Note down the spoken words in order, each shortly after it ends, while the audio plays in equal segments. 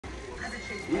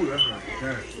Ooh, that's not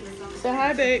the Say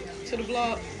hi, babe, to the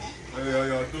vlog. Hey, how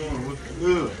y'all doing? What's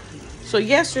good? So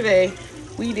yesterday,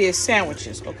 we did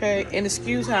sandwiches, okay? And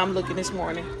excuse how I'm looking this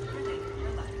morning.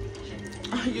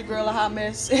 Your girl a hot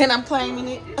mess, and I'm claiming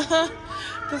it.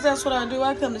 Because that's what I do.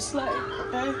 I come to slay,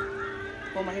 okay?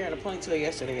 Put my hair in a ponytail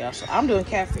yesterday, y'all. So I'm doing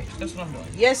catfish. That's what I'm doing.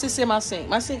 Yes, it's in my sink.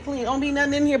 My sink clean. Don't be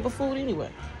nothing in here but food anyway.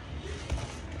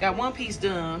 Got one piece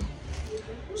done.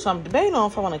 So I'm debating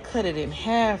on if I want to cut it in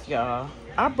half, y'all.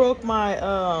 I broke my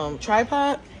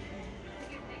tripod.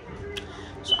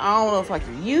 So I don't know if I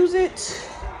can use it.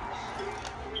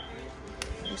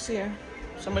 Let's see her.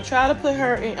 So I'm gonna try to put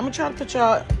her in. I'm gonna try to put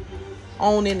y'all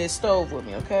on in this stove with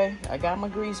me, okay? I got my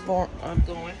grease going.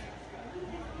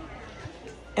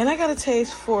 And I got a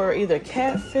taste for either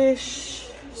catfish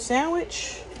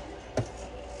sandwich.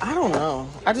 I don't know.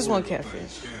 I just want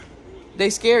catfish. They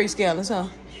scary scandalous, huh?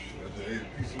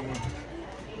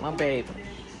 My babe.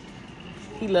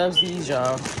 He loves these,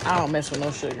 y'all. I don't mess with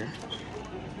no sugar.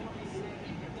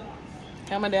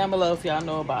 Comment down below if y'all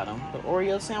know about them. The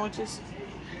Oreo sandwiches.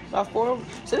 About 4.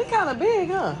 So they kind of big,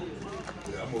 huh?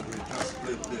 Yeah, I'm over here trying to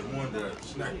split that one that I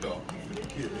snacked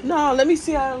off. No, let me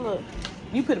see how it look.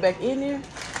 You put it back in there?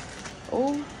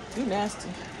 Oh, you nasty.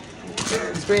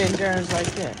 Spreading germs like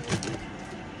that.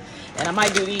 And I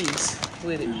might do these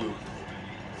with it.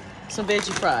 Some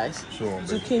veggie fries. Sure,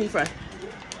 zucchini fries.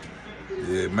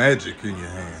 Yeah, magic in your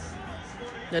hand.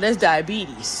 No, that's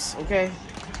diabetes, okay?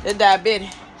 That's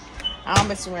diabetes. I don't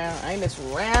mess around. I ain't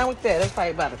messing around with that. That's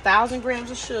probably about 1,000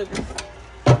 grams of sugar.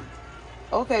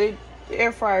 Okay, the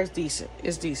air fryer is decent.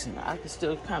 It's decent. I can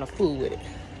still kind of fool with it.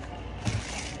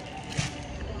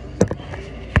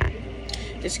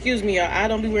 Excuse me, y'all. I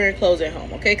don't be wearing clothes at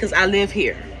home, okay? Because I live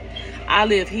here. I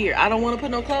live here. I don't want to put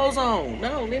no clothes on.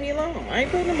 No, leave me alone. I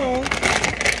ain't putting them on.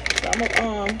 So I'm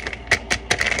gonna,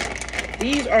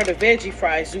 these are the veggie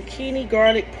fries. Zucchini,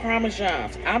 garlic,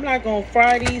 parmesans. I'm not going to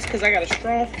fry these because I got a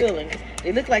strong feeling.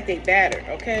 They look like they battered,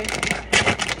 okay?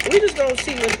 We just going to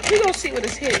see what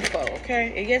it's hitting for,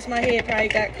 okay? And yes, my head probably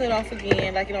got cut off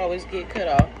again like it always get cut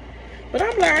off. But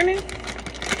I'm learning.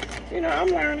 You know, I'm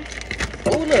learning.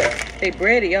 Oh, look. They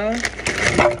breaded, y'all.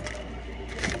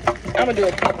 I'm going to do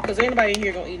a couple because anybody in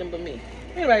here going to eat them but me.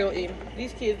 Anybody going to eat them.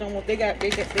 These kids don't want, they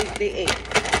ate.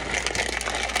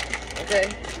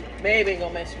 Okay? Babe ain't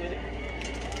gonna mess with it.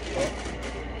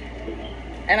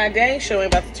 And I dang sure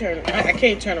ain't about to turn. I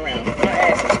can't turn around. My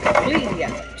ass is completely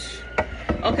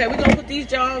out. Okay, we're gonna put these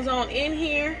Johns on in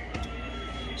here.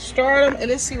 Start them, and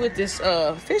let's see what this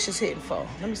fish is hitting for.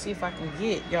 Let me see if I can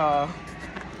get y'all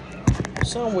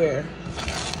somewhere.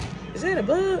 Is that a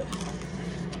bug?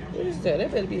 What is that?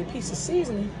 That better be a piece of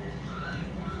seasoning.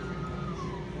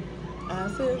 I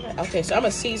feel like, okay, so I'm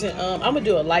gonna season. I'm gonna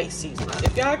do a light seasoning.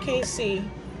 If y'all can't see.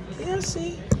 Yeah,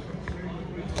 see?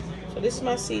 So this is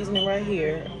my seasoning right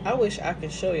here. I wish I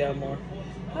could show y'all more.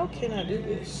 How can I do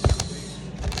this?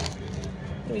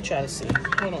 Let me try to see.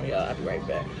 Hold on, y'all. I'll be right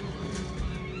back.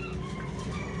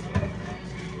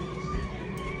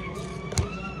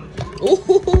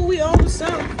 Ooh, we on to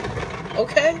something.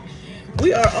 Okay?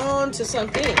 We are on to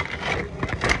something.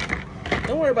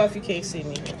 Don't worry about if you can't see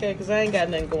me, okay? Because I ain't got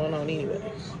nothing going on anyway.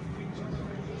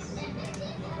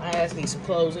 I ass need some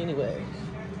clothes anyway.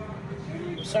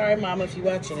 Sorry, mama, if you're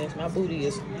watching this. My booty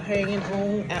is hanging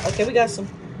on out. Okay, we got some.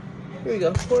 Here we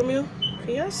go. Cornmeal.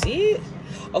 Can y'all see it?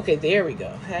 Okay, there we go.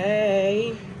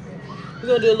 Hey. We're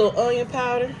going to do a little onion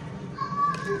powder.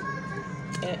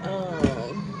 And,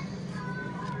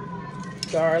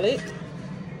 garlic.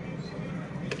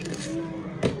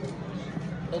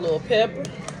 A little pepper.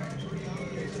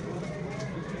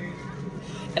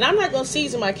 And I'm not going to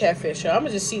season my catfish, y'all. I'm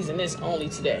going to just season this only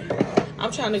today.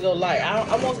 I'm trying to go light.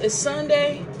 It's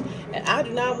Sunday, and I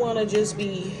do not want to just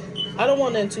be, I don't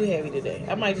want nothing too heavy today.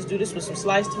 I might just do this with some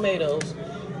sliced tomatoes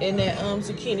and that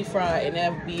zucchini fry, and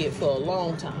that would be it for a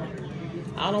long time.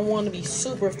 I don't want to be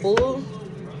super full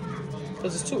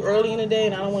because it's too early in the day,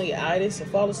 and I don't want to get itis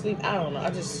and fall asleep. I don't know. I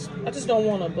just don't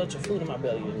want a bunch of food in my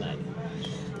belly tonight.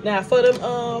 Now, for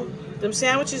them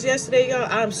sandwiches yesterday, y'all,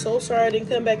 I'm so sorry I didn't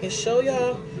come back and show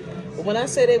y'all. But when I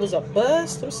said it was a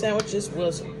bust, them sandwiches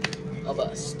was a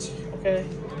bust, okay?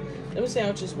 Them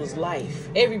sandwiches was life.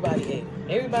 Everybody ate them.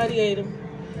 Everybody ate them.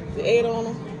 We ate on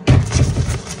them.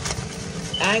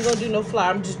 I ain't gonna do no flour.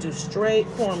 I'm just do straight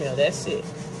cornmeal. That's it.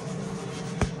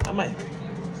 I might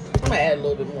add a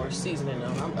little bit more seasoning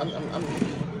on.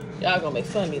 Y'all gonna make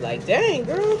fun of me like, dang,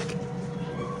 girl.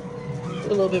 A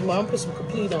little bit more. I'm gonna put some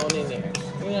complete on in there.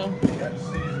 You know?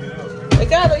 They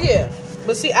gotta, yeah.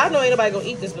 But see, I know ain't nobody gonna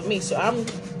eat this but me, so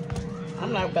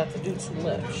I'm not about to do too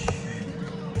much.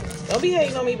 Don't be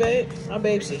hating on me, babe. My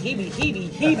babe said he be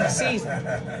seasoned.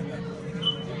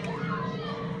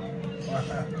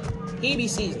 He be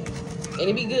seasoned. And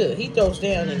it be good. He throws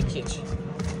down in the kitchen.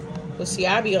 But see,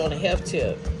 I be on a health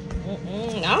tip. I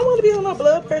don't want to be on no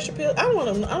blood pressure pill. I don't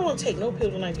want to take no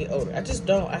pills when I get older. I just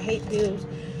don't. I hate pills.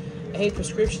 I hate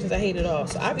prescriptions. I hate it all.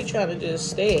 So I be trying to just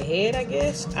stay ahead, I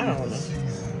guess. I don't know.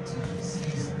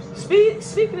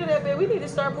 Speaking of that, man, we need to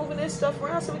start moving this stuff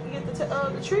around so we can get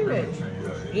the tree ready.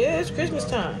 Yeah, it's Christmas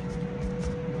time.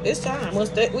 It's time. Once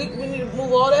that we need to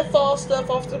move all that fall stuff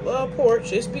off the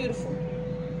porch. It's beautiful.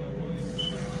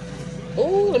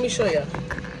 Oh, let me show you.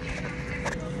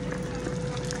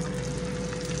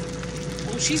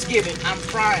 Oh, she's giving. I'm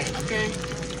frying. Okay.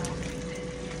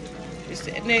 It's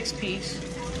the next piece.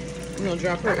 I'm gonna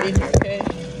drop her in here, okay?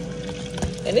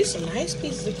 And there's some nice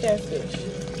pieces of catfish.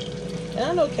 And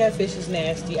I know catfish is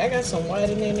nasty. I got some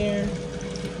whiting in there.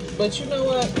 But you know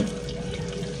what?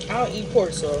 I'll eat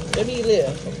pork, so let me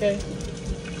live, okay?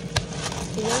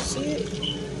 Can y'all see it?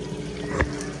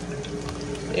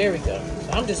 There we go.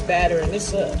 So I'm just battering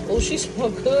this up. Oh, she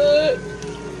smells good.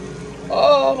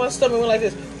 Oh, my stomach went like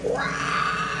this.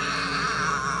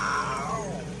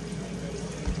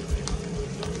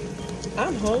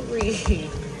 I'm hungry.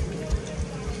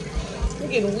 I'm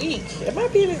getting weak. Am I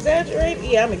being exaggerated?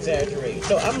 Yeah, I'm exaggerating.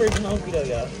 So I'm really hungry though,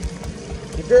 y'all.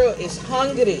 The girl is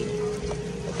hungry.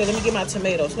 Okay, let me get my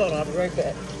tomatoes. Hold on, I'll be right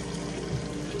back.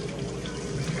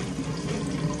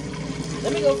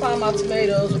 Let me go find my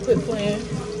tomatoes and quit playing.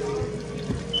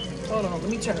 Hold on, let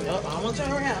me turn up. I don't want to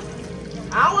turn around.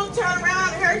 I don't want to turn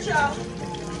around and hurt y'all.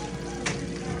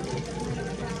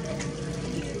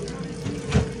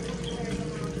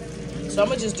 So I'm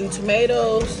going to just do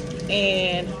tomatoes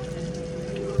and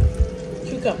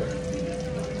cucumber.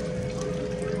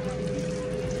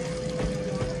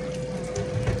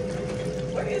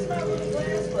 Where is my little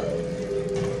glass bowl?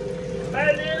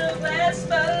 My little glass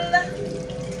bowl.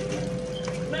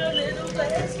 My little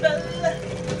glass bowl.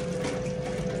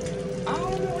 I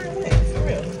don't know where it went, for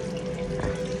real.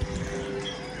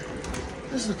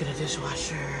 Let's look at the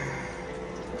dishwasher.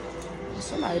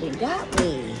 Somebody done got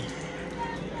me.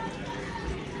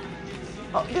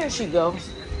 Oh, there she goes.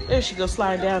 There she goes,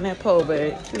 sliding down that pole,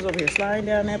 babe. She's over here sliding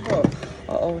down that pole.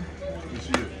 Uh-oh.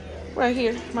 Right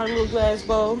here, my little glass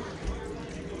bowl.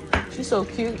 She's so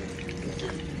cute.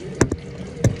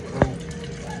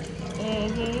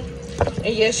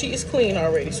 And yeah, she is clean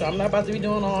already, so I'm not about to be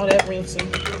doing all that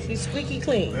rinsing. She's squeaky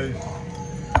clean.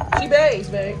 She bathes,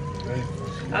 babe.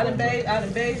 I done bathed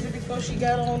her before she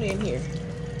got on in here.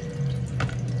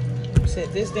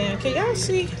 Set this down. Can y'all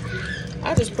see?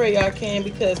 I just pray y'all can,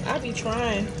 because I be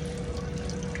trying.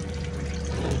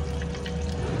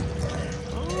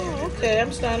 Oh, okay.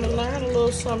 I'm starting to learn a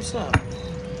little something.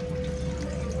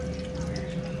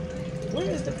 Where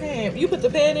is the pan? You put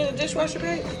the pan in the dishwasher,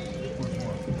 babe?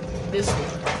 This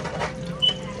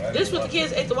one. This what the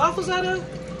kids ate the waffles out of?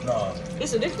 No.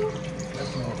 It's a different one?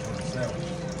 That's one for the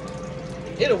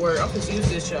sandwich. It'll work. I'm just use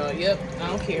this, y'all. Yep. I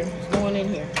don't care. It's going in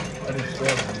here. I didn't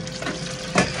start it.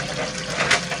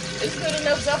 It's good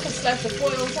enough so I can slap the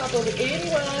foil on top of it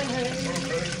anyway.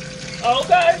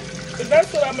 Okay. But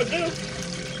that's what I'm going to do.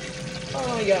 Hold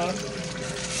on, y'all. Let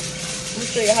me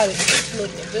show you how this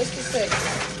looks in just a second.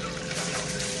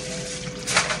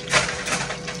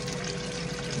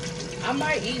 I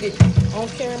might eat it on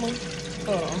camera.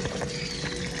 Hold on.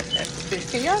 That's the fish.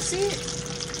 Can y'all see it?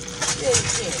 Yeah, you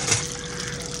can.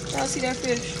 Y'all see that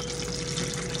fish?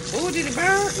 Oh, did it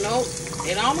burn? Nope.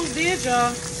 It almost did,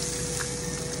 y'all.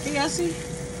 Can y'all see?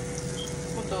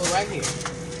 I'm gonna throw it right here.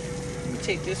 Let me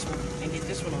take this one and get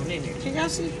this one on in there. Can y'all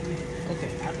see?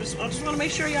 Okay. I just want to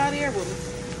make sure y'all there with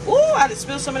me. Ooh, I just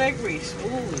spilled some of that grease. Ooh,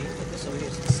 let me put this over here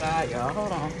to the side, y'all.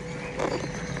 Hold on.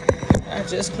 I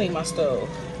just cleaned my stove.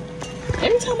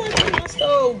 Every time I clean my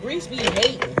stove, grease be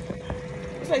hating.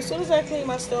 It's like, as soon as I clean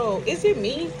my stove, is it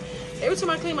me? Every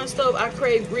time I clean my stove, I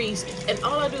crave grease, and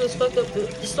all I do is fuck up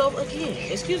the stove again.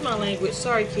 Excuse my language.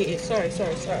 Sorry, kids. Sorry.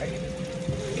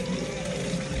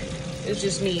 It's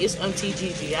just me. It's Auntie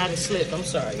Gigi. I just slipped. I'm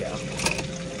sorry, y'all.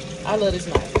 I love this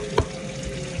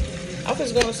knife. I'm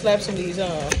just gonna slap some of these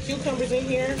cucumbers in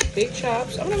here, big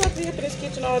chops. I'm not about to be up in this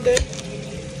kitchen all day.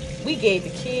 We gave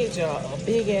the kids, y'all, a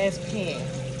big ass pan,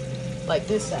 like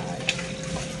this size.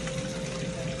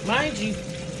 Mind you,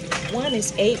 one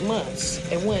is 8 months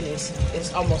and one is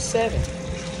almost 7.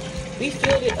 We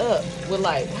filled it up with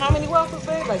like, how many waffles,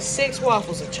 babe? Like 6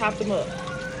 waffles and chopped them up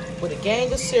with a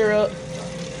gang of syrup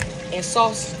and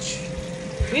sausage.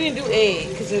 We didn't do egg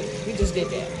because we just did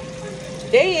that.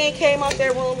 They ain't came out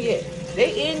that room yet.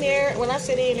 They in there, when I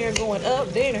say they in there going up,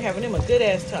 they in there having them a good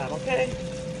ass time, okay?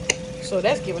 So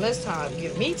that's giving us time,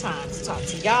 giving me time to talk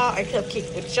to y'all and come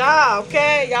kick with y'all,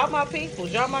 okay? Y'all my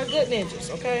peoples. Y'all my good ninjas,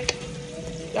 okay?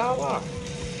 Y'all are.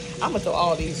 I'm going to throw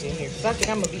all these in here because I think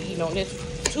I'm going to be eating on this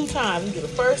 2 times. We do the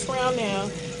first round now.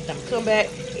 Then I'm going to come back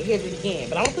and hit it again.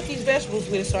 But I'm going to put these vegetables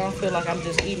with it so I don't feel like I'm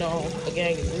just eating on a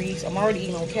gang of grease. I'm already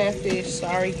eating on catfish.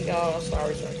 Sorry, y'all.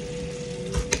 Sorry.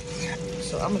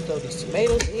 So I'm going to throw these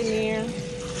tomatoes in there.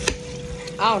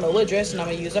 I don't know what dressing I'm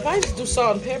going to use. If I just do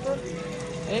salt and pepper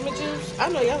and lemon juice, I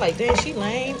know y'all like, dang, she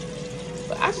lame.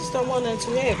 But I just don't want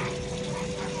nothing too heavy.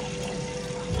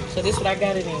 So this is what I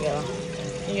got it in, y'all.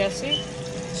 Can y'all see?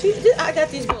 I got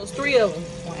these bowls, 3 of them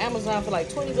on Amazon for like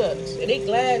 $20. And they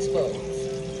glass bowls.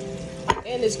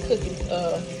 And this cooking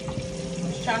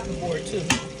chopping board too.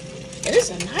 And it's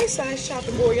a nice size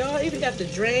chopping board, y'all. Even got the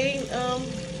drain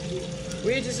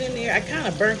ridges in there. I kind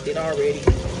of burnt it already,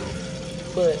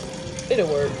 but it'll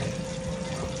work.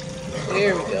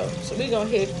 There we go. So we're gonna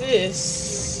hit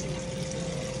this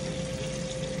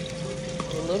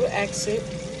with a little accent.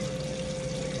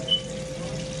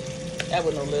 That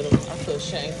was no little. I feel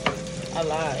shameful. I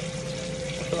lied.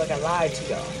 I feel like I lied to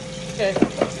y'all. Okay.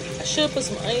 I should put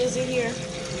some onions in here,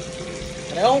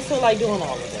 but I don't feel like doing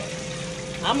all of that.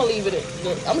 I'm gonna leave it.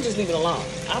 I'm gonna just leave it alone.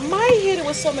 I might hit it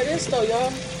with some of this though,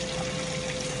 y'all.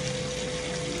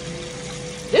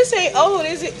 This ain't old,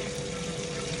 is it?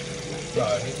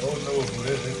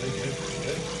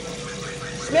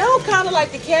 Smell kind of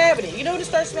like the cabinet. You know when it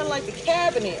starts smelling like the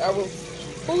cabinet, or when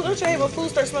food? Don't you hate when food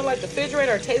starts smelling like the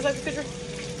refrigerator or tastes like the refrigerator?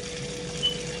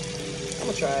 I'm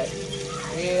gonna try it.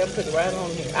 Yeah, I'm putting it right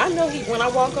on here. I know when I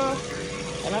walk off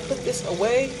and I put this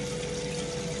away,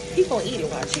 he gonna eat it.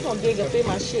 Watch, he gonna dig up in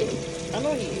my shit. I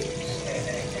know he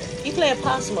is. He playing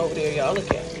possum over there, y'all. Look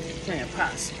at him. Playing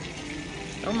possum.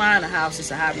 Don't mind the house,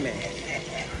 it's a hot mess.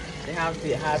 The house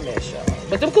be a hot mess, y'all.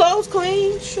 But them clothes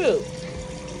clean, shoot.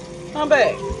 I'm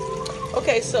back.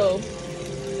 Okay, so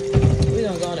we're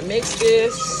gonna go on and mix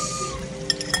this.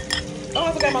 Oh,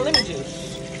 I forgot my lemon juice.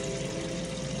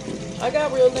 I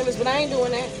got real lemons, but I ain't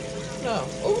doing that. No.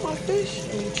 Oh, my fish.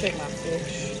 Let me check my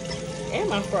fish. And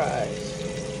my fries.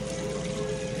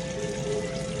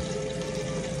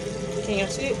 Can you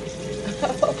see it?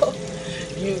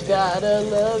 You gotta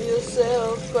love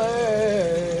yourself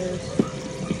first.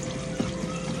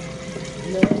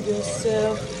 Love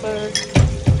yourself first.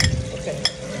 Okay.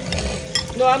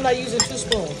 No, I'm not using 2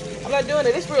 spoons. I'm not doing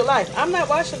it. It's real life. I'm not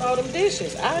washing all them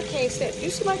dishes. I can't stand. You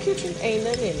see my kitchen? Ain't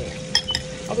nothing in there.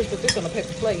 I'll just put this on a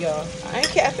paper plate, y'all. I ain't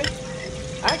capping.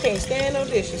 I can't stand no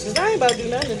dishes. Cause I ain't about to do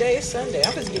nothing today. It's Sunday.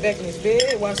 I'm just get back in this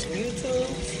bed, watch some YouTube.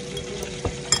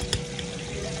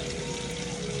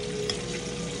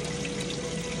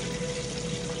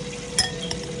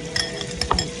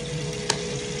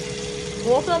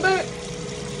 You want some back?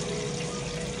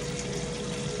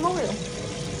 Come on here.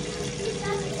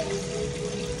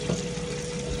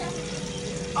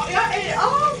 Oh, y'all ate it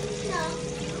all? No.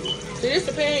 See, this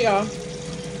the pan, y'all.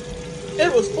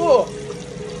 It was full.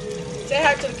 Say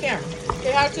hi to the camera.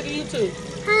 Say hi to the YouTube.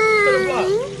 Hi. To the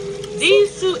vlog.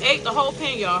 These 2 ate the whole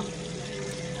pan, y'all.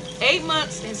 8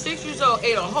 months and 6 years old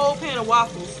ate a whole pan of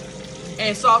waffles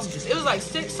and sausages. It was like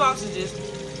 6 sausages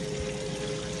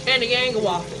and a gang of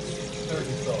waffles.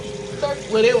 Turkey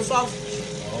sausage. Well, they were sausage.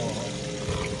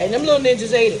 And them little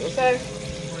ninjas ate it, okay?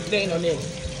 They ain't no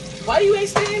ninjas. Why you ain't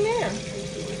staying there?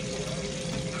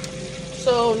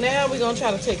 So now we're gonna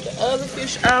try to take the other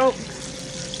fish out.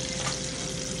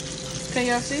 Can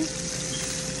y'all see?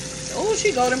 Oh,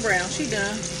 she golden brown. She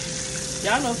done.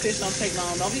 Y'all know fish don't take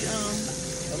long. Don't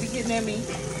be getting at me.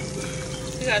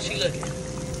 See how she looking.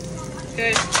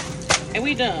 Okay. And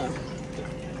we done.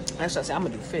 That's what I said. I'm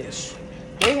gonna do fish.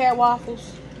 They had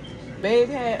waffles. Babe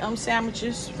had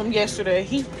sandwiches from yesterday.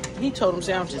 He told them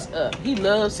sandwiches up. He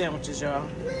loves sandwiches, y'all.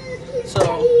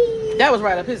 So that was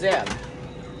right up his alley.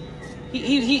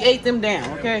 He ate them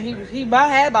down, okay? He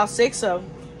had about 6 of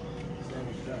them.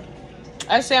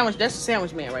 That's a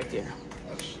sandwich man right there.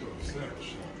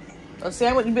 A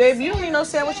sandwich, babe, you don't need no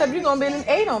sandwich shop. You're gonna be in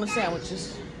 8 on the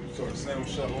sandwiches. So the sandwich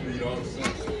shop won't eat all the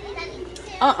sandwiches?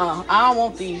 I don't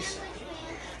want these.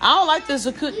 I don't like the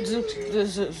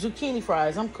zucchini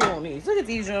fries. I'm cool on these. Look at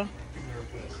these, y'all.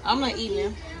 I'm not eating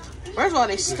them. First of all,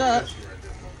 they stuck.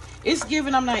 It's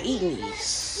given I'm not eating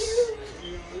these.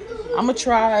 I'm gonna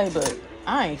try, but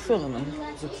I ain't feeling them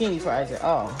zucchini fries at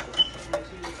all.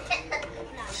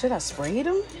 Should I spray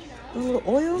them? A little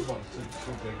oil?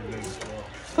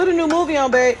 Put a new movie on,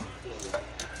 babe.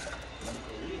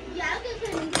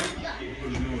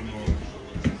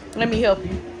 Let me help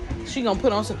you. She gonna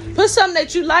put on put something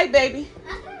that you like, baby.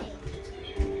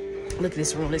 Look at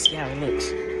this room. Let's see how it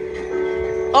looks.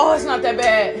 Oh, it's not that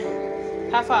bad.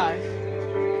 High five.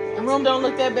 The room don't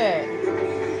look that bad.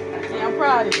 Yeah, I'm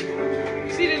proud of you.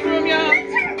 See this room, y'all?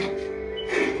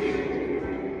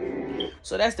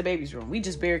 So that's the baby's room. We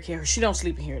just barricade her. She don't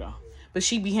sleep in here though, but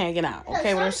she be hanging out,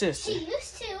 okay, with her sister. She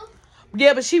used to.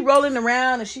 Yeah, but she rolling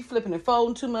around and she flipping and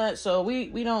folding too much, so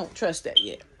we don't trust that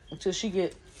yet until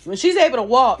when she's able to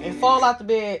walk and fall out the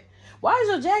bed. Why is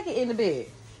your jacket in the bed?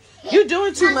 You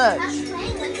doing too much. I'm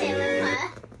playing with it with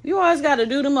her. You always got to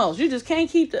do the most. You just can't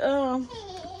keep it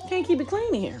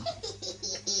clean in here.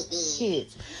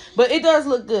 Kids. But it does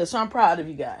look good, so I'm proud of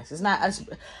you guys. It's not.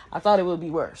 I thought it would be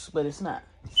worse, but it's not.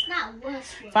 It's not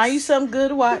worse. Find you something good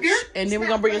to watch, and then we're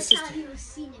gonna bring your sister.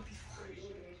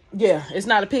 Yeah, it's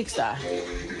not a pigsty.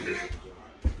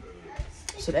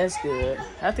 So that's good.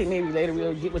 I think maybe later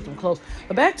we'll get with them close.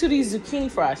 But back to these zucchini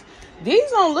fries.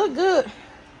 These don't look good.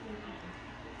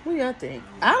 What do y'all think?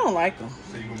 I don't like them.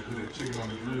 So you gonna put that chicken on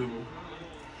the grill?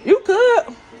 You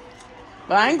could,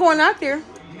 but I ain't going out there. You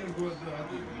gotta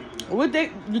go out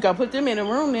there. You gotta put them in a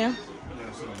room now.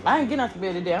 I ain't getting out the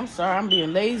bed today. I'm sorry. I'm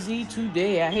being lazy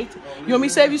today. I hate to. You want me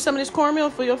to save you some of this cornmeal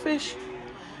for your fish?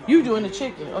 You doing the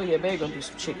chicken. Oh, yeah, babe gonna do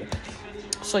some chicken.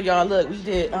 So, y'all, look.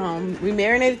 We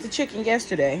marinated the chicken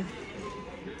yesterday.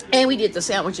 And we did the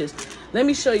sandwiches. Let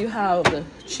me show you how the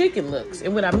chicken looks.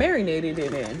 And what I marinated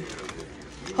it in.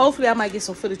 Hopefully, I might get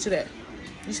some footage of that.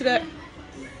 You see that?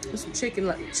 There's some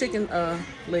chicken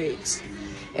legs.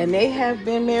 And they have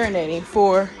been marinating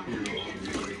for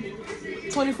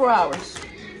 24 hours.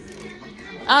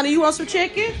 Anna, you want some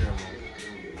chicken?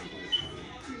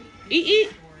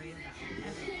 Eat.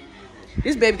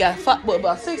 This baby got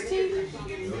about 16?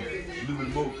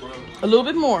 A little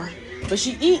bit more. But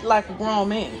she eat like a grown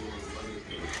man.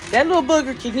 That little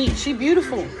booger can eat. She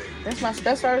beautiful.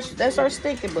 That's our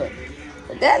stinking butt.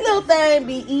 But that little thing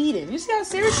be eating. You see how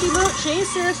serious she look? She ain't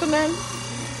serious for nothing.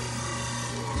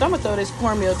 So I'm gonna throw this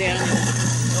cornmeal down on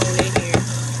in here.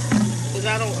 Cause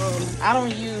I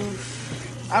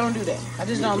don't do that. I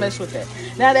just don't mess with that.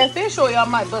 Now that fish oil, I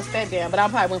might bust that down, but I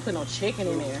probably won't put no chicken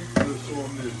in there.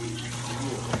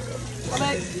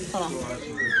 Hold on.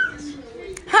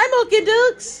 Hi, Mookie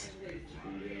Dukes.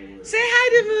 Say hi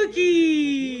to Mookie.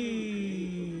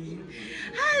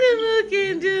 Hi to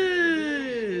Mookie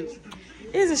Dukes.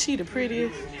 Isn't she the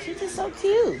prettiest? She's just so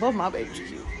cute. Both my babies are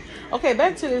cute. Okay,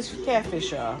 back to this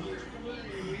catfish, y'all.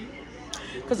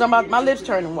 Because my lips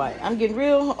turning white. I'm getting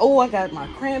real. Oh, I got my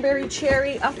cranberry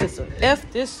cherry. I'm just going to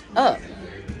F this up.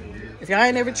 If y'all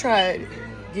ain't never tried,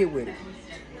 get with it.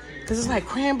 Because it's like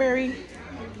cranberry,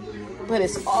 but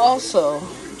it's also...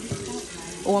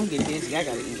 Oh, I'm getting dizzy. I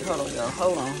got to eat. Hold on, y'all.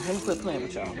 Hold on. Let me quit playing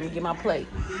with y'all. Let me get my plate.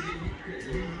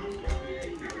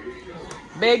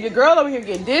 Babe, your girl over here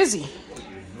getting dizzy.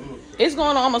 It's going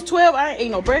on almost 12. I ain't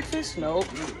ate no breakfast. Nope.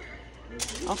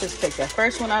 I'll just take that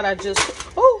first one out.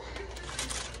 Oh,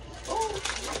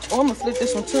 I'm gonna flip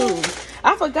this one too.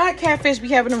 I forgot catfish be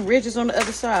having them ridges on the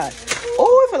other side.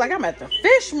 Oh, I feel like I'm at the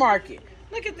fish market.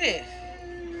 Look at this.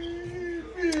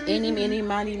 Any, mini,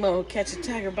 miny, mo. Catch a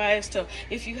tiger by its toe.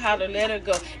 If you holler, let her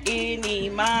go. Any,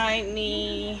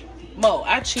 miny, mo.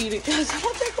 I cheated because I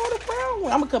don't think on the brown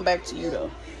one. I'm gonna come back to you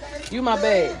though. You my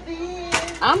babe.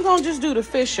 I'm gonna just do the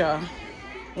fish, y'all.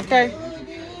 Okay?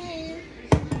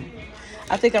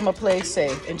 I think I'm gonna play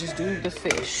safe and just do the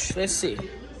fish. Let's see.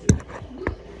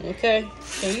 Okay?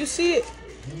 Can you see it?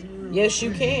 Yes,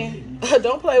 you can.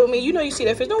 Don't play with me. You know you see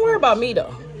that fish. Don't worry about me,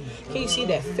 though. Can you see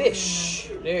that fish?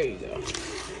 There you go.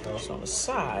 It's on the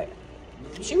side.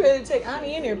 She ready to take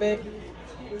Annie in there, babe.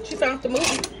 She found the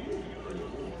movie.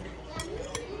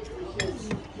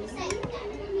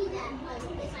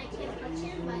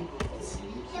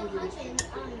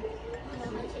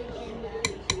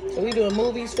 So we doing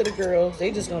movies for the girls.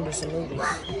 They just gonna do some movies.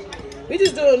 We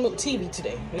just doing TV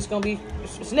today. It's gonna be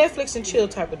it's Netflix and chill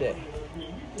type of day.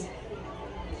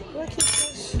 Do I keep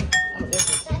this? I'm gonna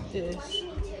definitely keep this.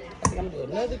 I think I'm gonna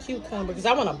do another cucumber because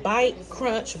I want to bite,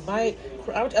 crunch. I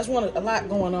just want a lot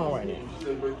going on right now.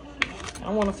 I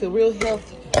want to feel real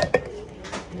healthy.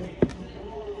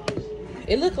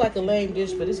 It looked like a lame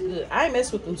dish, but it's good. I ain't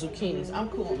mess with them zucchinis. I'm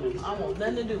cool with them. I want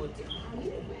nothing to do with them.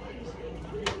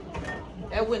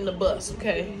 That wasn't a bust,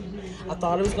 okay? I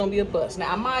thought it was gonna be a bust.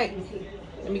 Now I might.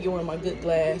 Let me get one of my good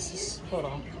glasses. Hold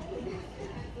on.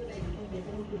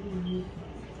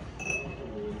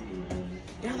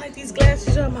 Y'all like these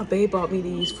glasses, y'all? My babe bought me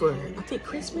these for I think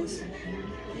Christmas,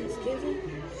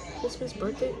 Thanksgiving, Christmas,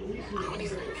 birthday. I don't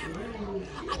even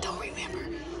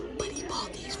remember. But he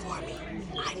bought these for me.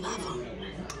 I love them.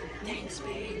 Thanks,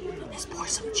 babe. Let's pour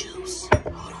some juice.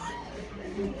 Hold on.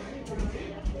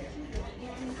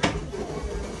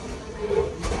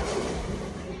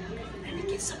 Let me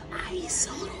get some ice.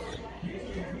 Hold on.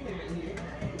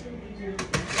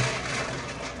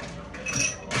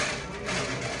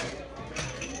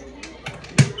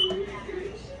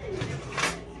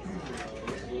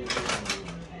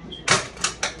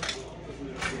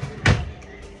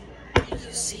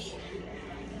 You see?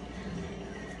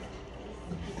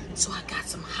 So I got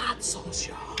some hot sauce,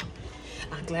 y'all.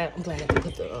 I'm glad I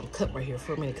put the cup right here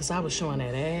for a minute because I was showing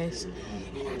that ass and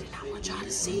I did not want y'all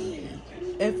to see.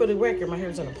 And for the record, my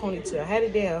hair's in a ponytail. I had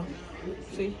it down.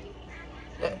 See?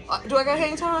 Do I got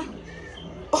hang time?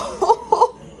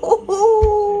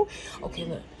 Okay,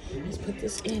 look. Let's put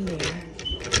this in there.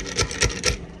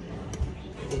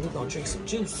 Then we're gonna drink some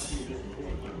juice.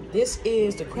 This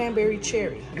is the cranberry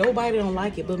cherry. Nobody don't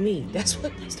like it but me. That's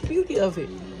the beauty of it.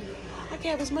 I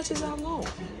can have as much as I want.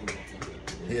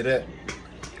 Hear that?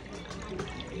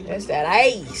 That's that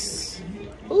ice.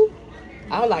 Ooh,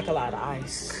 I like a lot of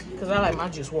ice because I like my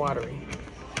juice watery.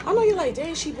 I know you're like,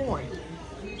 dang, she boring.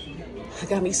 I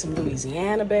got me some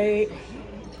Louisiana, babe.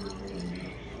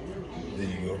 There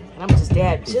you go. And I'm just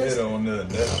dad. Put that on there,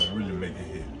 and that'll really make it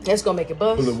hit. That's gonna make it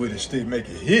bust. Pull it with a stick, make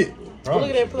it hit. Oh,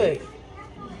 look at that plate.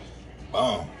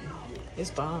 Bomb. It's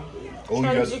bomb. Oh,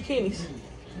 try you the got zucchinis.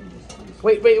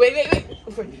 Wait.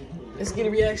 Let's get a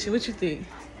reaction. What you think?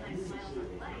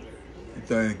 It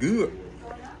thing good.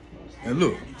 And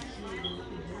look,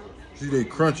 see they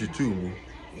crunchy too, man.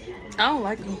 I don't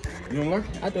like them. You don't like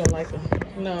it? I don't like them.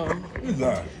 No. You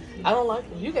lying. I don't like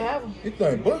them. You can have them. It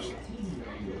thing bust.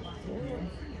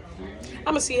 I'm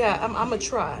gonna see how. I'm gonna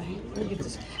try. Let me get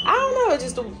this. I don't know.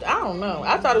 I don't know.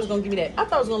 I thought it was gonna give me that. I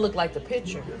thought it was gonna look like the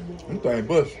picture. It thing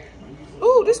bust.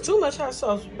 Ooh, this too much hot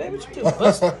sauce, baby. What you do?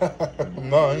 Bust.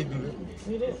 No, I ain't do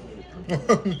You did.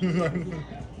 that.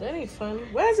 That ain't funny.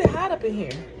 Why is it hot up in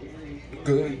here?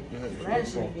 Good.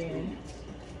 Flashing again.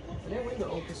 That window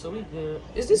open, so we good.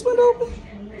 Is this window open?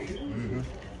 Mm-hmm.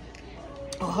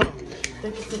 Oh, hold on.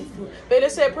 Thank you for the food. Baby,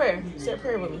 let's say a prayer. Say a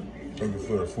prayer with me. Thank you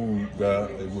for the food,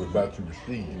 God, that we're about to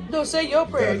receive. No, say your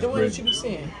prayer. God The is one that great. you be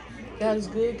saying. God is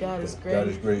good. God is great. God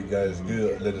is great. God is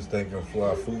good. Let us thank Him for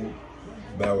our food.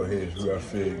 Bow our heads, we are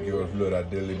fed. Give us, Lord, our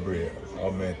daily bread.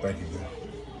 Oh, man, thank you, God.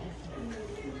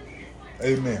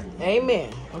 Amen.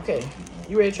 Amen. Okay.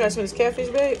 You ready to try some of this catfish,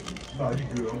 babe? No, you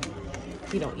good.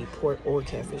 He don't eat pork or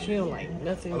catfish. He don't like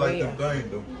nothing. I like there. them things,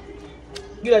 though.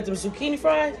 You like them zucchini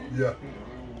fries? Yeah.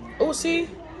 Oh, see?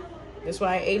 That's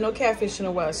why I ain't ate no catfish in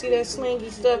a while. See that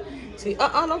slingy stuff? See,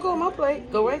 don't go on my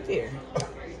plate. Go right there. I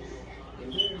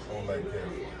don't like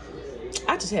catfish.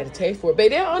 I just had to taste for it.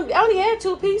 Baby, I only had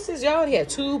 2 pieces. Y'all only had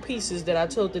 2 pieces that I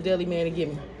told the deli man to give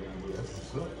me. That's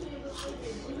what's up.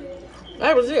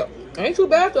 That was it. Ain't too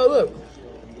bad, though. Look.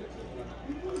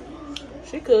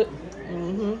 She cooked.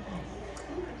 Mm-hmm.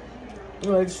 You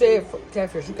know, like you said,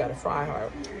 catfish, you gotta fry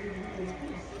hard.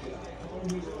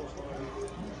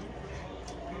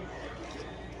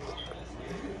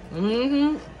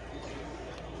 Mm-hmm.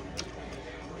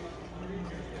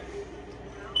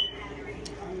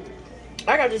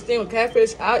 I got this thing with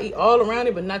catfish. I'll eat all around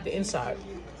it, but not the inside.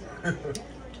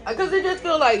 Because it just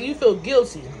feel like you feel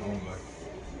guilty. I don't like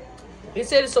it. They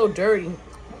said it's so dirty. You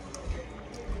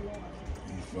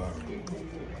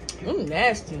fine.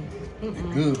 Nasty. It's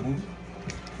good, boo.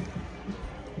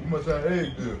 You must have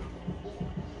egg good.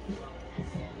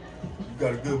 You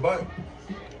got a good bite.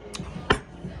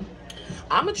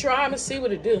 I'm going to try. I'm going to see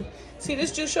what it do. See,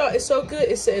 this juice, y'all, it's so good.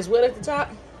 It says what at the top?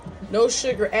 No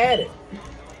sugar added.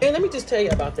 And let me just tell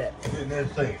you about that. In that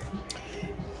thing.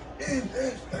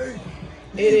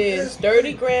 It is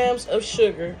 30 grams of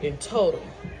sugar in total.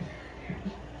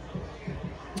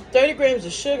 30 grams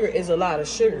of sugar is a lot of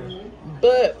sugar.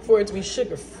 But for it to be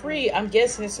sugar-free, I'm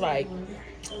guessing it's like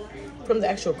from the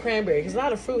actual cranberry. Because a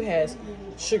lot of fruit has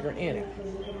sugar in it.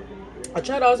 I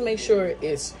try to always make sure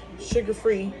it's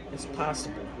sugar-free as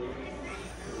possible.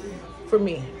 For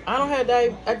me, I don't have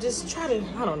that. I just try to,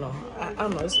 I don't know. I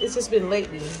don't know. It's just been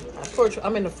lately.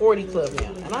 I'm in the 40 club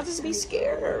now. And I just be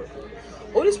scared.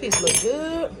 Oh, this piece look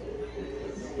good.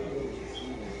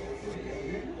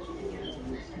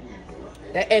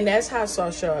 And that's hot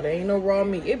sauce, y'all. There ain't no raw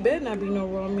meat. It better not be no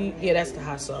raw meat. Yeah, that's the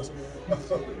hot sauce.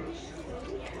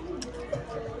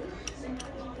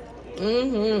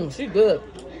 Mm-hmm. She good.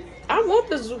 I want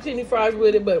the zucchini fries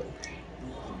with it, but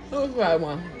let's try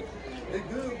one. They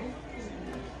good.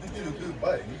 You get a good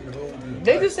bite. You can hold this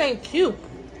They bite. just ain't cute.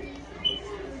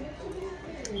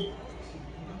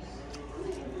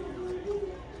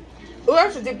 Oh, I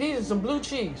should dip these in some blue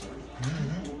cheese.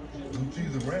 Mm-hmm. Blue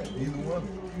cheese and ranch, either one.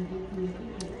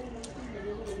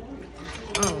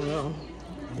 I don't know.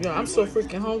 Yeah, I'm so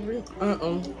freaking hungry. I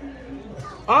don't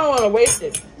want to waste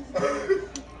it.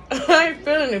 I I ain't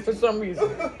feeling it for some reason.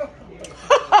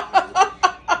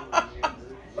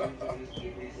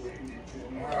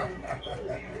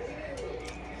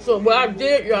 So what I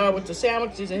did, y'all, with the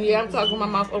sandwiches, and yeah, I'm talking with my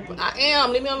mouth open. I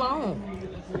am. Leave me alone.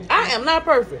 I am not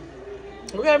perfect.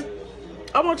 Okay?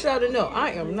 I want y'all to know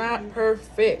I am not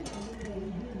perfect.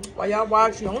 While y'all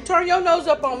watching, don't turn your nose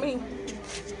up on me.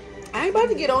 I ain't about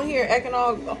to get on here acting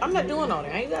all. I'm not doing all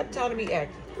that. I ain't got time to be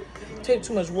acting. Take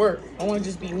too much work. I want to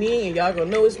just be me, and y'all gonna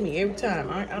know it's me every time.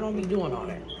 I don't be doing all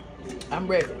that. I'm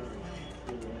ready.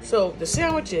 So the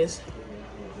sandwiches,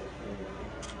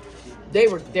 they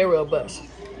were a bust.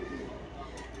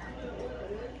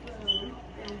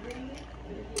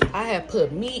 I had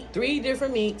put meat, 3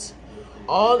 different meats,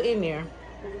 all in there.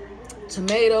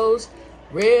 Tomatoes,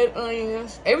 red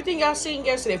onions, everything y'all seen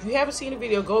yesterday. If you haven't seen the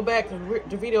video, go back to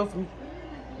the video from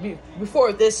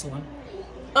before this one,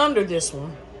 under this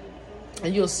one,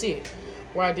 and you'll see it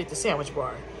where I did the sandwich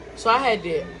bar. So I had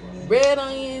the red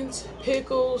onions,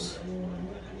 pickles,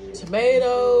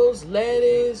 tomatoes,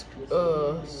 lettuce,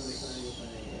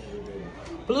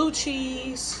 blue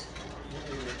cheese,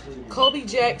 Kobe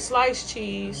Jack sliced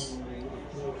cheese,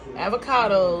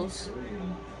 avocados.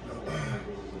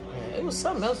 It was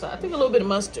something else. I think a little bit of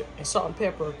mustard and salt and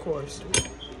pepper, of course.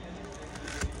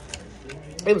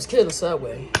 It was killing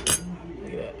Subway.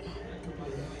 Look at that.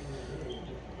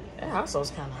 That hot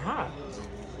sauce kind of hot.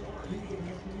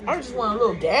 I just want a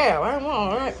little dab. I don't want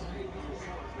all right.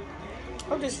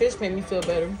 Oh, this fish made me feel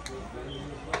better.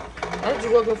 I just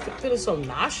woke up feeling so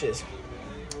nauseous.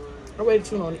 I waited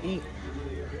too long to eat.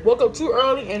 Woke up too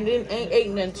early and then ain't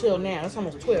eating until now. It's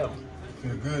almost 12.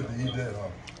 Feel good to eat that, huh?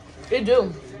 It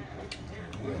do.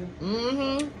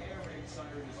 Mm-hmm.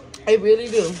 It really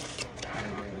do.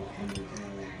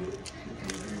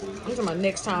 I'm talking about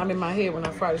next time in my head when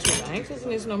I fry this shit. I ain't fixing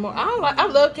this no more. I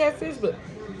love catfish, but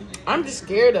I'm just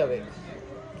scared of it.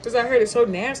 Because I heard it's so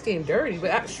nasty and dirty.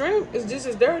 But shrimp is just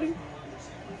as dirty.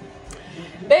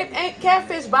 Babe, ain't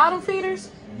catfish bottom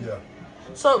feeders? Yeah.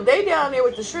 So they down there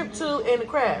with the shrimp too and the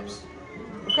crabs.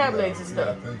 The crab legs and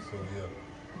stuff. Yeah, I think so, yeah.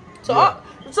 So, Yeah.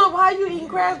 So how you eating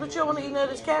crabs but you don't want to eat none of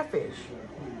this catfish?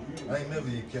 I ain't never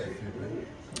eat catfish, man.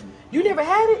 You never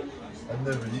had it? I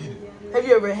never eat it. Have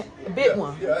you ever bit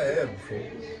one? Yeah, I had before.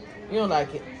 You don't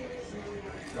like it?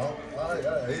 I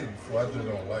ate it before. I just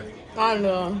don't like it. I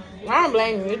know. I don't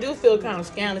blame you. It do feel kind of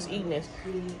scandalous eating this.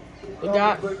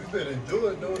 But But you better enjoy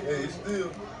it, though. Hey, it's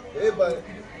still, everybody,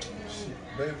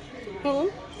 shit, baby.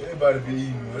 Everybody be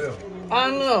eating whatever. I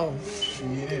know.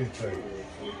 You eat anything.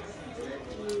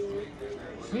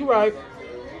 You right.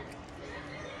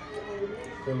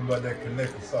 Tell them about that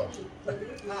Connecticut sausage. I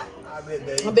bet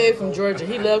that. My baby from Georgia,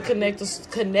 he loved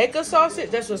Connecticut sausage.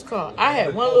 That's what it's called. I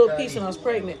had one little piece when I was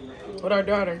pregnant with our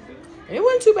daughter, and it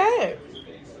wasn't too bad.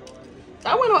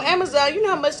 I went on Amazon. You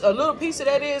know how much a little piece of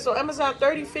that is on Amazon?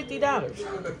 $30,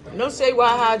 $50. Don't say why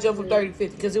I jump from 30 to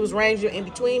 50 because it was ranging in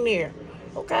between there.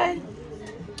 Okay,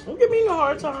 don't give me no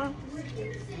hard time.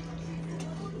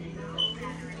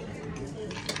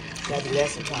 Gotta be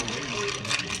lesson time.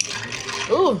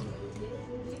 Ooh.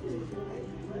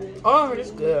 Oh,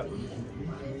 it's good.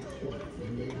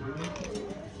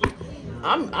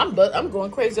 I'm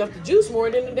going crazy off the juice more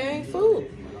than the dang food.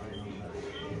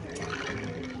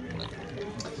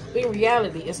 But in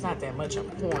reality, it's not that much I'm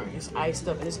pouring. It's iced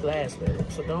up in this glass, baby.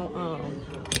 So don't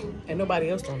and nobody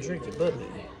else don't drink it but me.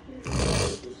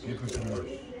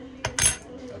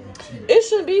 It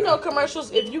shouldn't be no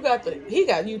commercials if you got he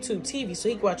got YouTube TV so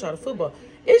he can watch all the football.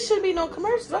 It shouldn't be no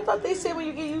commercials. I thought they said when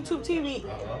you get YouTube TV,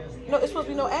 no, it's supposed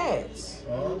to be no ads.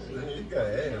 It got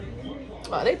ads.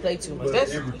 Oh, they play too much. But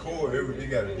That's it record, it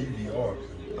got a DVR.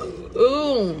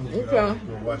 ooh, You okay. know,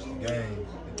 you watch the game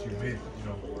that you missed, you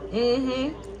know. Mm-hmm.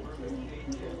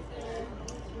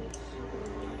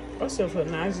 I still feel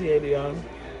nauseated, y'all.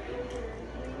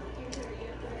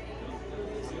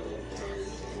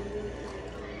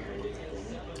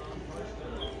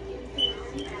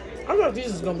 I thought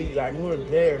these was gonna be like more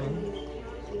there,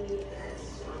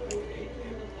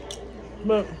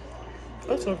 but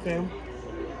that's okay.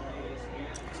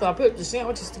 So I put the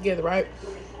sandwiches together, right?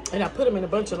 And I put them in a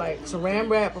bunch of like saran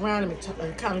wrap around them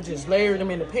and kind of just layered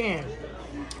them in the pan.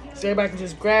 So everybody can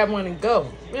just grab one and go.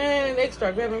 Man, they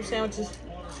start grabbing them sandwiches.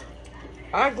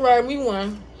 I grabbed me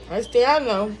one. Next thing I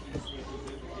know,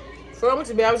 before I went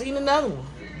to bed, I was eating another one.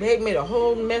 Meg made a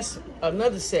whole mess,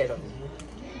 another set of them.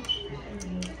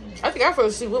 I think I fell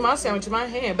asleep with my sandwich in my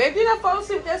hand. Babe, didn't I fall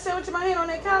asleep with that sandwich in my hand on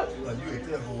that couch? Like you ate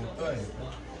that whole thing.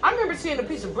 I remember seeing a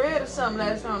piece of bread or something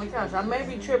last night on the couch. I may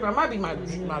be tripping. I might be my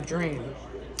dream.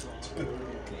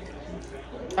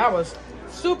 I was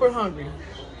super hungry.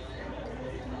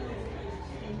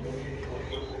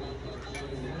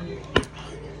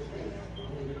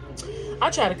 I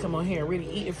try to come on here and really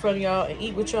eat in front of y'all and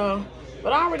eat with y'all,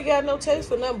 but I already got no taste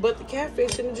for nothing but the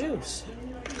catfish and the juice.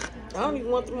 I don't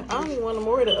even want them. I don't even want them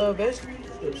more of the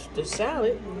vegetables, the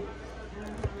salad.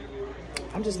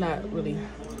 I'm just not really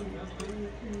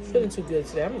feeling too good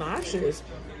today. I'm nauseous.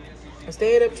 I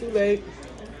stayed up too late.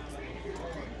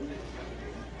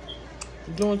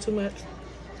 Doing too much.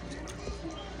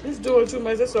 Just doing too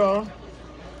much, that's all.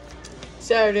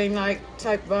 Saturday night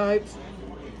type vibes.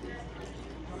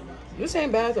 This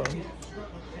ain't bad though.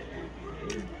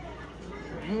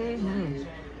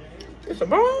 It's a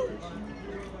bone.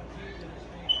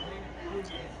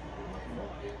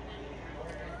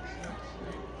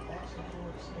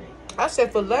 I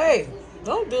said filet.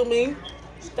 Don't do me.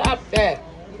 Stop that.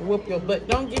 Whoop your butt.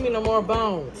 Don't give me no more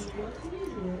bones.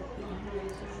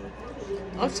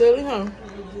 I'm silly, huh?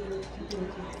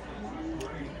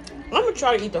 I'm gonna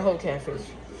try to eat the whole catfish.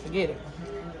 Forget it.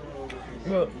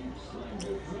 Look.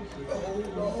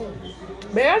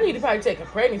 Man, I need to probably take a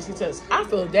pregnancy test. I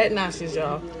feel that nauseous,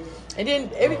 y'all. And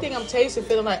then everything I'm tasting,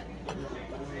 feeling like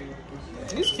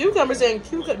these cucumbers ain't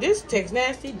this tastes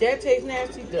nasty, that tastes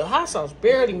nasty. The hot sauce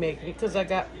barely makes it because I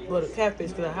got the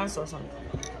catfish because of hot sauce on it.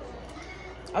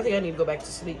 I think I need to go back to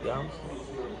sleep, y'all.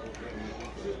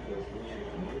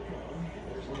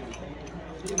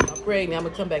 I'm pregnant. I'm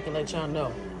gonna come back and let y'all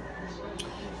know.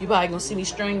 You probably gonna see me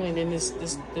strangling in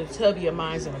this hubby of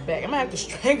mine's in the back. I'm gonna have to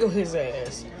strangle his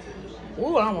ass.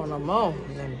 Ooh, I don't want no more.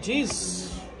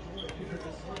 Jesus. You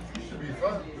should be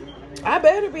fine. I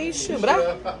better be sure,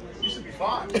 but You should be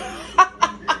fine.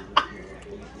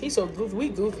 He's so goofy. We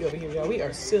goofy over here, y'all. We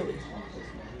are silly.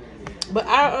 But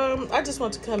I just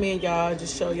want to come in, y'all,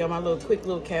 just show y'all my quick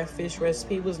little catfish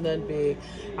recipe. It was nothing big.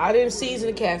 I didn't season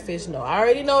the catfish. No, I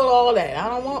already know all that. I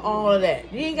don't want all of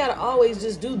that. You ain't gotta always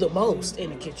just do the most in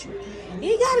the kitchen.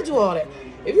 You ain't gotta do all that.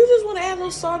 If you just want to add a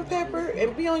little salt and pepper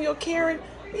and be on your Karen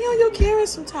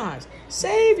sometimes.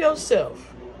 Save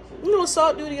yourself. You know what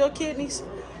salt do to your kidneys?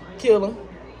 Kill them.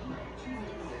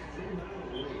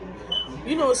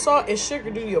 You know what salt and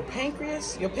sugar do to your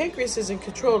pancreas? Your pancreas is in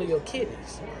control of your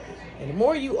kidneys. And the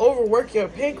more you overwork your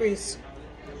pancreas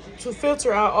to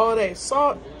filter out all that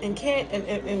salt and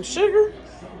sugar,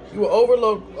 you will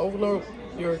overload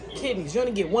your kidneys. You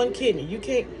only get one kidney. You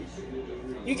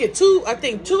get two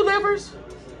livers.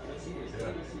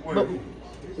 Yeah. But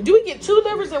do we get 2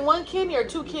 livers in one kidney or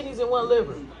 2 kidneys in one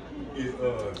liver?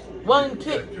 One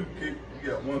kidney. You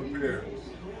got one pair,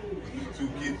 2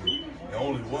 kidneys, and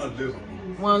only one liver.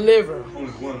 One liver.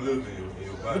 Only one liver in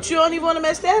your body. But you don't even want to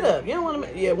mess that up. You don't want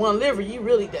to. One liver. You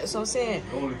really. That's what I'm saying.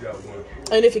 You only got one.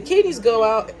 And if your kidneys go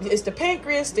out, it's the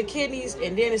pancreas, the kidneys,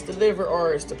 and then it's the liver,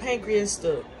 or it's the pancreas,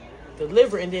 the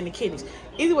liver, and then the kidneys.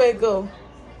 Either way it go,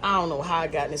 I don't know how I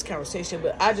got in this conversation,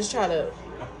 but I just try to.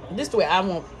 This is the way I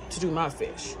want to do my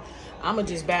fish. I'm going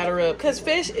to just batter up. Because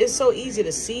fish is so easy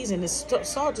to season. The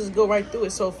salt just go right through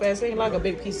it so fast. It ain't like a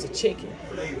big piece of chicken.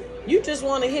 You just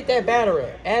want to hit that batter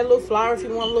up. Add a little flour if you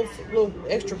want a little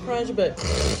extra crunch. But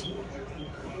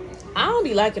I don't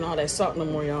be liking all that salt no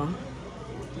more, y'all.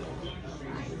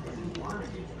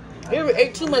 You ever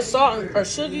ate too much salt or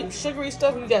sugary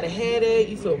stuff? You got a headache.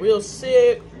 You feel real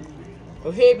sick.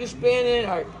 Your head be spinning.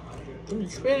 Or you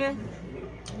spinning.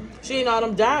 Seeing all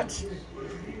them dots.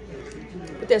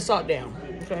 Put that salt down,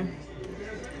 okay?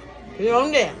 Put it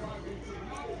on down.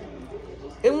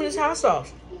 And when it's hot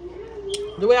sauce,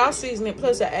 the way I season it,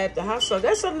 plus I add the hot sauce,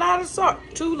 that's a lot of salt.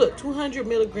 200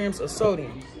 milligrams of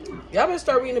sodium. Y'all better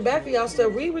start reading the back of y'all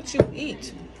stuff. Read what you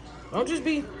eat. Don't just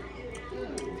be...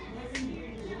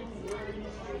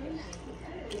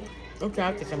 Okay,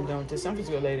 I think I'm done with this. I'm just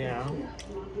gonna lay down.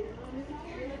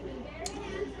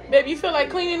 Baby, you feel like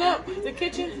cleaning up the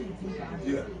kitchen?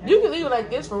 Yeah. You can leave it like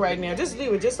this for right now. Just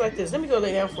leave it just like this. Let me go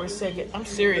lay down for a second. I'm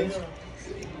serious.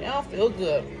 I don't feel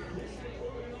good.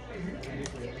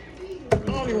 I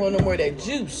don't even want no more of that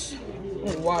juice. I'm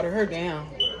gonna water her down.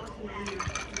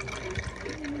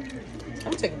 I'm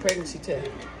gonna take a pregnancy test.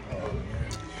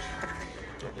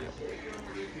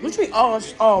 What you mean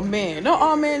all man? No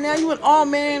all man now. You went all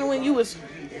man when you was...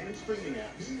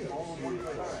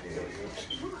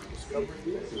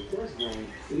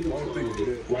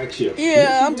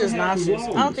 Yeah, I'm just nauseous.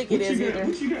 I don't think it is either.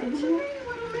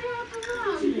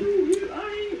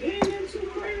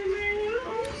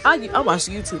 I watch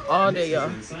YouTube all day,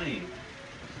 y'all.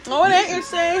 Oh, it ain't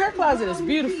insane. Her closet is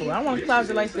beautiful. I want a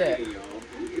closet like that.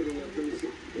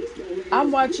 I'm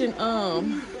watching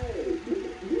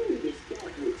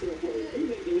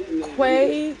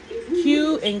Quay,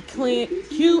 Q and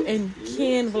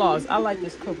Ken vlogs. I like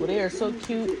this couple. They are so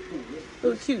cute.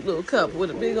 Little cute little couple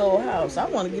with a big old house. I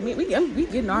want to get we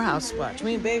getting our house watch.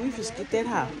 Me and baby, we just get that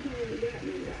house.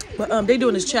 But they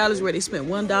doing this challenge where they spent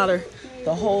 $1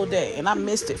 the whole day, and I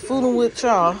missed it fooling with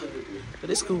y'all. But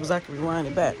it's cool because I can rewind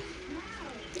it back.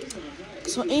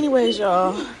 So, anyways,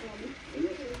 y'all, I'll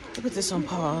put this on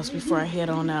pause before I head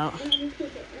on out.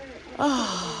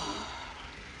 Oh,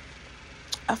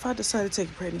 if I decide to take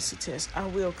a pregnancy test, I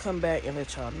will come back and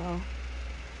let y'all know.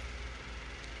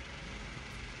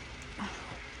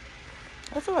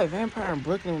 I feel like Vampire in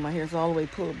Brooklyn with my hair's all the way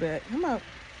pulled back. Remember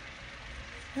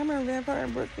Vampire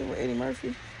in Brooklyn with Eddie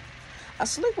Murphy? I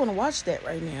still want to watch that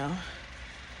right now.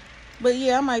 But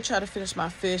yeah, I might try to finish my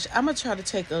fish. I'm going to try to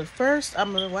take a first.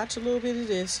 I'm going to watch a little bit of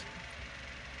this.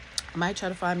 I might try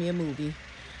to find me a movie.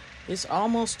 It's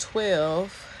almost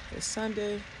 12. It's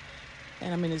Sunday.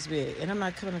 And I'm in this bed. And I'm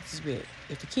not coming up this bed.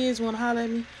 If the kids want to holler at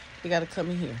me, they got to come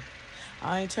in here.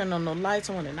 I ain't turning on no lights.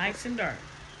 I want it nice and dark.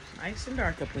 Nice and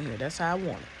dark up in here. That's how I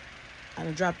want it. I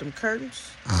done dropped them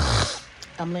curtains.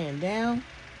 I'm laying down.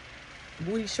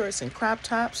 Booty shorts and crop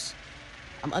tops.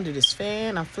 I'm under this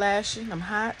fan. I'm flashing. I'm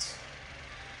hot.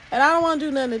 And I don't want to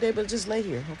do nothing today but just lay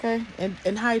here, okay?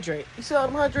 And hydrate. You see all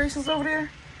them hydrations over there?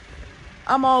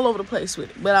 I'm all over the place with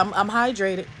it. But I'm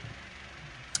hydrated.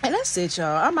 And that's it,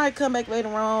 y'all. I might come back later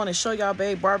on and show y'all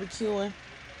babe barbecuing.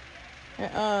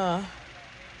 And,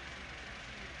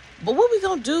 but what we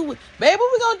gonna do with... Babe,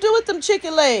 what we gonna do with them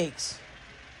chicken legs?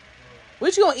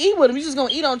 What you gonna eat with them? You just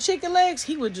gonna eat on chicken legs?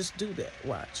 He would just do that.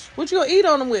 Watch. What you gonna eat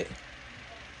on them with?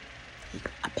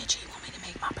 I bet you he want me to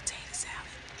make my potato salad.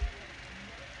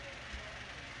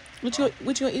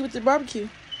 What you gonna eat with the barbecue?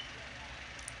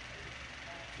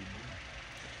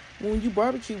 When you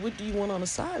barbecue, what do you want on the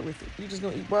side with it? You just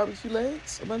gonna eat barbecue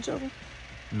legs? A bunch of them?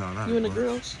 No, not you and the bunch.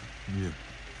 girls? Yeah.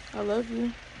 I love you.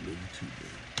 Love you too, baby.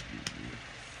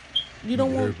 You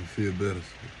don't want... me feel better.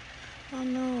 So. I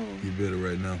know. You better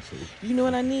right now, so. You know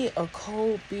what I need? A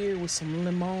cold beer with some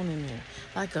lemon in there.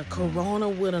 Like a Corona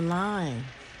with a lime.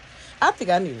 I think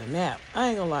I need a nap. I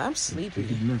ain't gonna lie. I'm sleepy.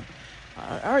 Take a nap.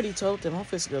 I already told them I'm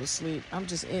supposed to go to sleep. I'm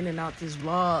just in and out this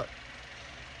vlog.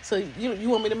 So you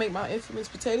want me to make my infamous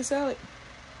potato salad?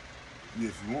 Yeah,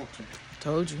 if you want to.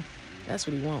 Told you. That's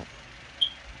what he want.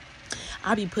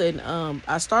 I be putting,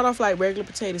 I start off like regular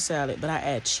potato salad, but I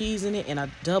add cheese in it and I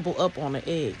double up on the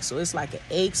egg. So it's like an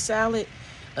egg salad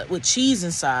with cheese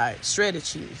inside, shredded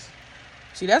cheese.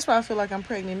 See, that's why I feel like I'm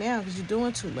pregnant now, because you're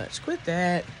doing too much. Quit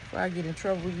that before I get in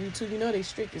trouble with YouTube. You know they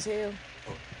strict as hell.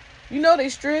 You know they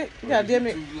strict. You gotta damn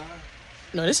it.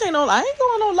 No, this ain't no, I ain't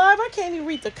going no live. I can't even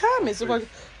read the comments.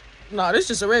 No, this is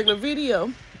just a regular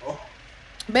video.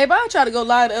 Babe, I tried to go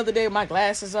live the other day with my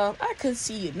glasses off. I couldn't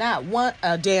see it. Not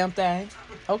a damn thing.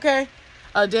 Okay?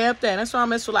 A damn thing. That's why I'm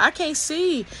messing with. I can't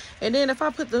see. And then if I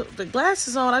put the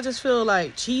glasses on, I just feel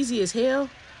like cheesy as hell.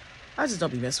 I just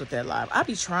don't be messing with that live. I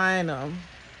be trying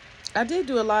I did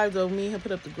do a live though. Me and him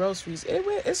put up the groceries.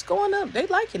 It's going up. They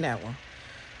liking that one.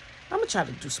 I'm gonna try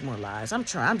to do some more lives. I'm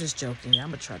just joking. I'm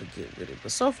gonna try to get with it.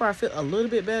 But so far I feel a little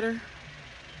bit better.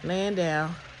 Laying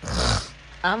down.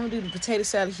 I'm gonna do the potato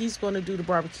salad. He's gonna do the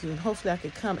barbecue, and hopefully I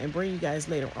can come and bring you guys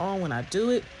later on when I do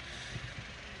it.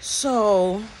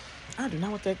 So I do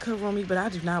not want that cover on me, but I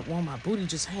do not want my booty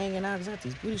just hanging out because I got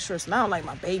these booty shorts. And I don't like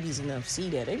my babies enough to see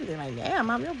that. They be like, damn,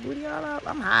 mom, your booty all out.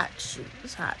 I'm hot. Shoot,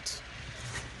 it's hot.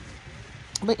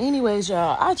 But anyways,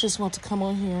 y'all, I just want to come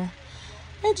on here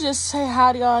and just say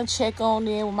hi to y'all and check on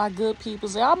them with my good people.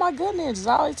 Say, y'all my good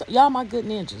ninjas. Y'all my good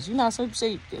ninjas. You know, some people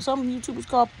say, some YouTubers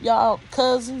call y'all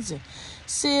cousins and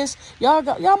sis. Y'all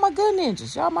my good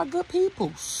ninjas. Y'all my good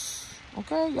peoples.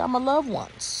 Okay? Y'all my loved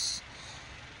ones.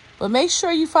 But make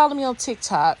sure you follow me on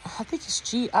TikTok. I think it's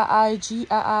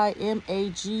GIIGIIMAGIC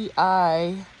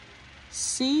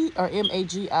or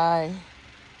MAGIQ.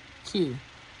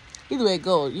 Either way it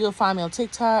goes, you'll find me on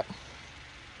TikTok,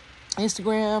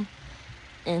 Instagram,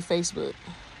 and Facebook.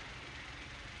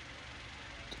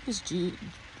 I think it's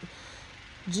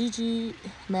GG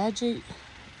Magic,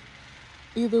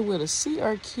 either with a C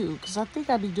or a Q, because I think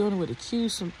I'd be doing it with a Q,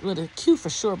 with a Q for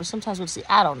sure, but sometimes with a C.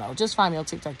 I don't know. Just find me on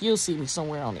TikTok. You'll see me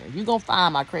somewhere on there. You're going to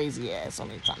find my crazy ass on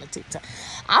there trying to TikTok.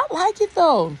 I like it,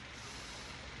 though.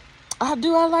 I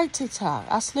do. I like TikTok.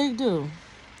 I slick do.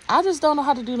 I just don't know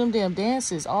how to do them damn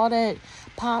dances. All that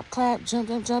pop, clap,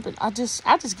 jumping. I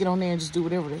just get on there and just do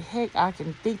whatever the heck I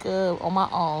can think of on my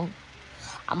own.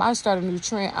 I might start a new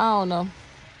trend. I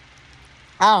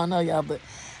don't know, y'all, but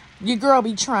your girl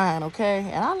be trying, okay?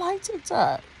 And I like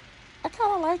TikTok. I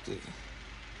kind of like it.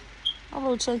 My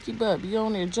little chunky butt be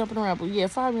on there jumping around. But yeah,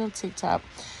 follow me on TikTok.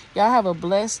 Y'all have a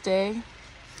blessed day.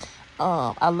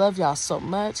 I love y'all so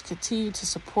much. Continue to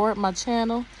support my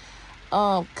channel.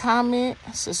 Comment,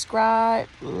 subscribe,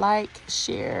 like,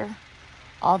 share,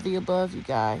 All the above, you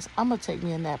guys. I'm going to take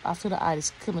me a nap. I feel the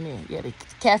itis coming in. Yeah, the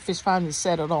catfish finally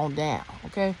settled on down,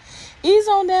 okay? Ease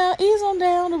on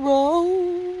down the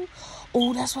road.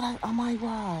 Oh, that's what I might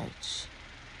watch.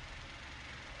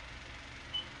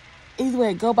 Either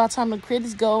way, go by the time the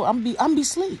critics go, I'm be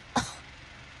sleep.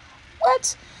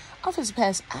 What? I'm just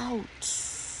pass out.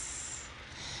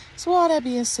 So all that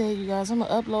being said, you guys, I'm going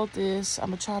to upload this. I'm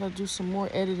going to try to do some more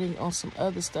editing on some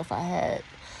other stuff I had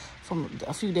from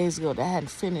a few days ago that I hadn't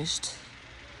finished.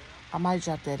 I might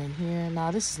drop that in here.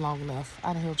 Nah, this is long enough.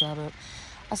 I done held y'all up.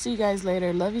 I'll see you guys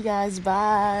later. Love you guys.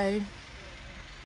 Bye.